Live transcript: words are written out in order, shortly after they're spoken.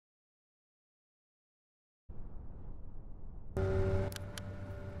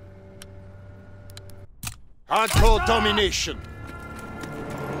Hardcore domination.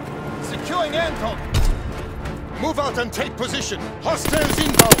 Securing Anton. Move out and take position. Hostiles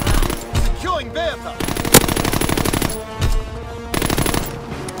inbound. Securing Bertha.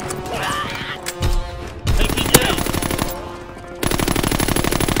 Taking A.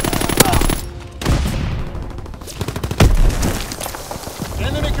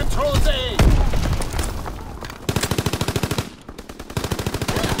 Enemy controls A.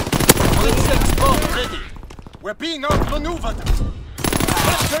 Blitz bomb ready. We're being outmaneuvered.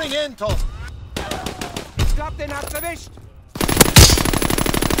 Capturing Anton. Ich glaub, den hat's erwischt.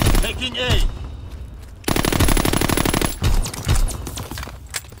 Taking A.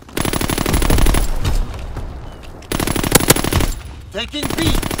 Taking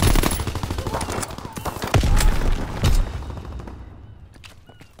B.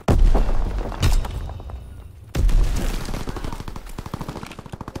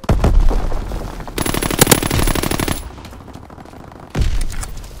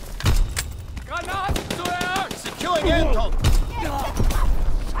 Securing Anton.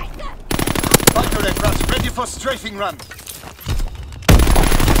 Fighter aircraft ready for strafing run.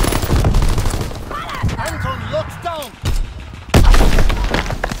 Anton locked down.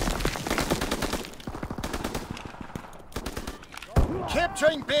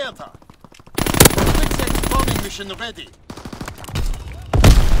 Capturing Bertha. Quick bombing mission ready.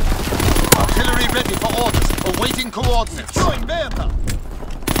 Artillery ready for orders. Awaiting coordinates. Securing Bertha.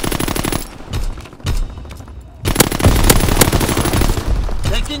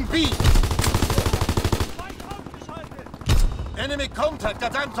 Taking B. Enemy contact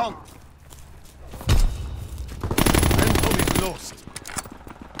at Anton. Anton is lost.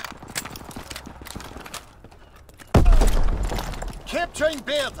 Capturing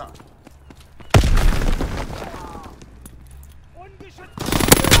Bertha.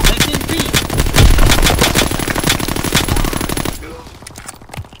 Taking B.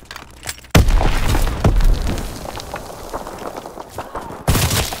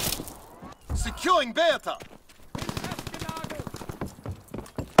 Securing Bertha.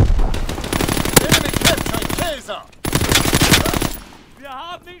 Enemy capturing Kaiser.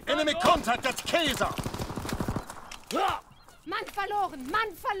 Enemy contact at Kaiser. Mann verloren!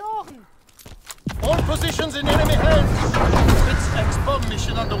 Mann verloren! All positions in enemy hands. It's X-bomb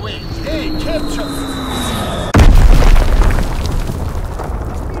mission underway. A capture.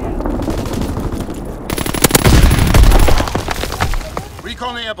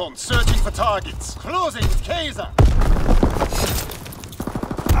 Recon airborne, searching for targets. Closing with Kaiser.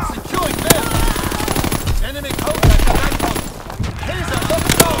 Securing Bertha. Enemy contact at Anton. Kaiser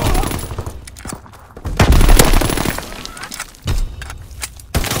locked down.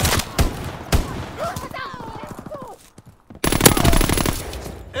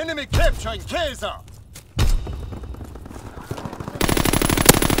 Enemy capturing Kaiser.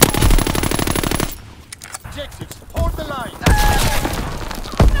 Objectives, hold the line.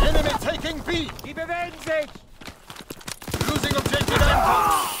 Enemy taking B. Die bewegen sich. Losing objective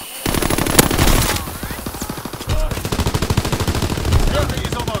Anton. Bertha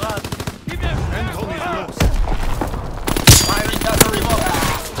is overrun. Anton is lost. Firing battery one.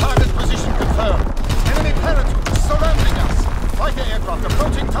 Target position confirmed. Enemy paratroopers surrounding us. Fighter aircraft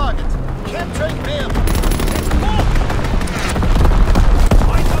approaching target. Capturing Bertha.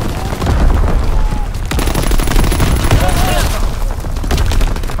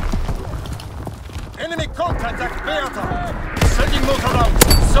 Enemy contact at Bertha. Sending motor round.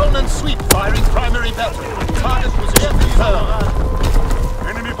 Zone and sweep. Firing primary battery. Target position confirmed.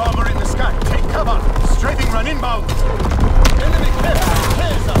 Enemy bomber in the sky. Take cover. Strafing run inbound. Enemy capturing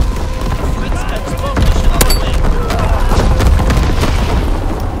Kaiser. Fritz X-bomb mission underway.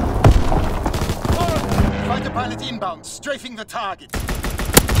 Fighter pilot inbound. Strafing the target.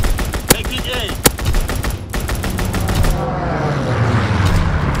 Taking A.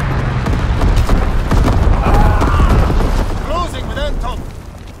 Closing with Anton.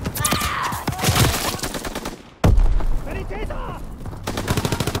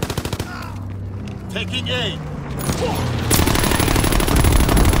 Taking A.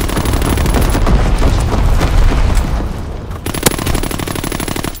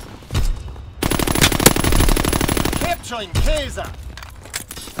 Capturing Kaiser.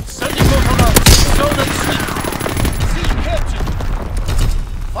 Sending motor round. Zone and sweep. C captured.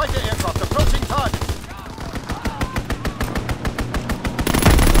 Fighter aircraft approaching target.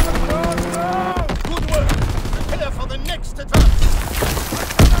 Good work. Prepare for the next advance.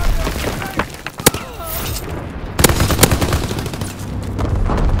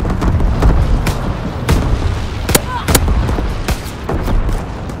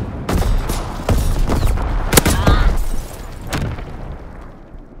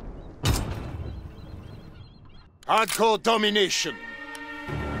 Hardcore domination.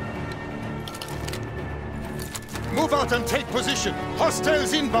 Move out and take position.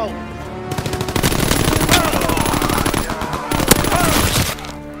 Hostiles inbound.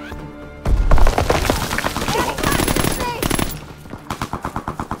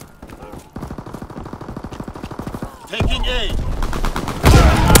 Taking A.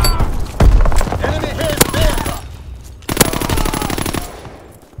 Enemy has Beta.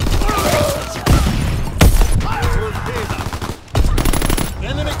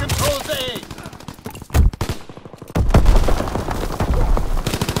 Enemy controls A.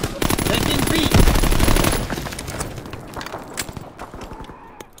 Taking B.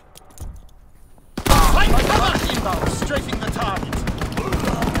 Fight cover inbound, strafing the target.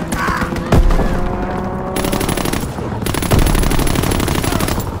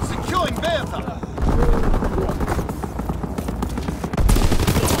 Securing Beta.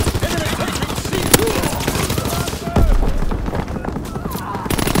 Enemy taking C.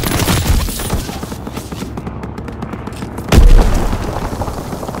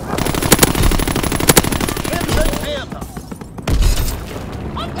 Capturing Beta.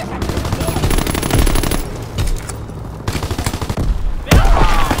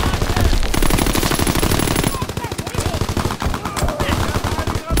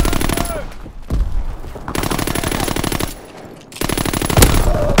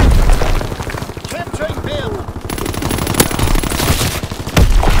 Capturing Beta.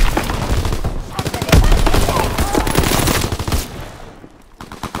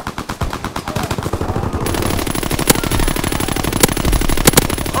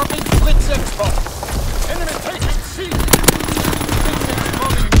 Popping Blitz Export. Enemy taking C. Blitz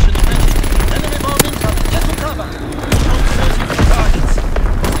bombing mission ready. Enemy bomb incoming. Get to cover. Drone searching for targets.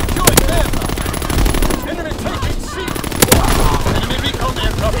 Securing Beta. Enemy taking C. Enemy recon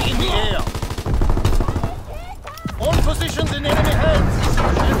aircraft in the air. All positions in enemy hands.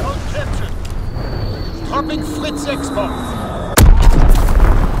 Aircraft captured. Dropping Blitz Export.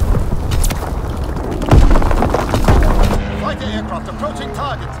 Fighter aircraft approaching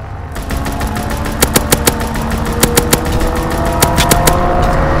target.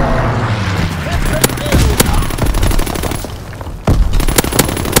 Capturing Beta.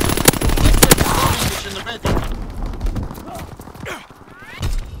 Blitz bombing mission ready.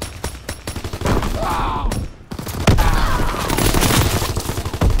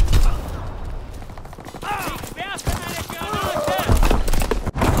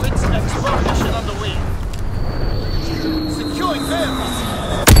 Blitz export mission underway. Securing Beta.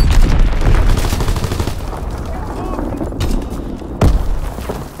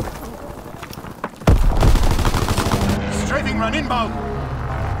 Strafing run inbound.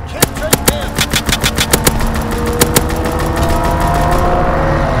 Capturing Beta.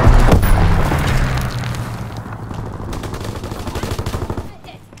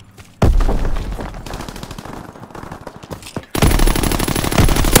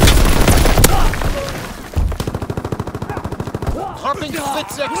 Dropping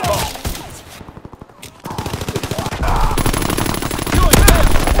Blitz export. Securing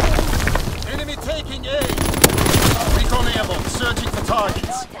Beta. Enemy taking A. Recon airborne, searching for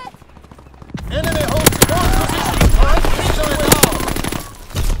targets. Enemy holds one position. Alright, Peter is down.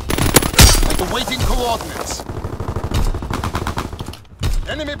 Awaiting coordinates.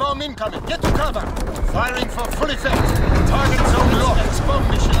 Enemy bomb incoming. Get to cover. Firing for full effect. Target zone locked. X-bomb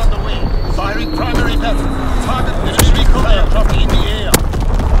mission underway. Firing primary battle. Target enemy recon aircraft in the air.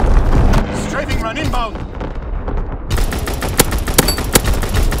 Strafing run inbound.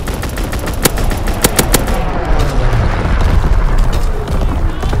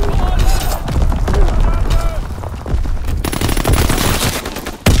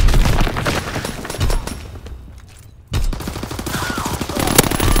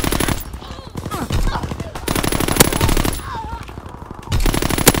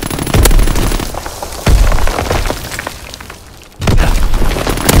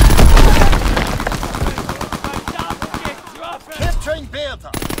 Capturing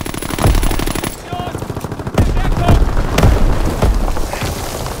Beta.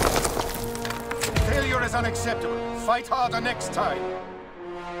 Failure is unacceptable. Fight harder next time.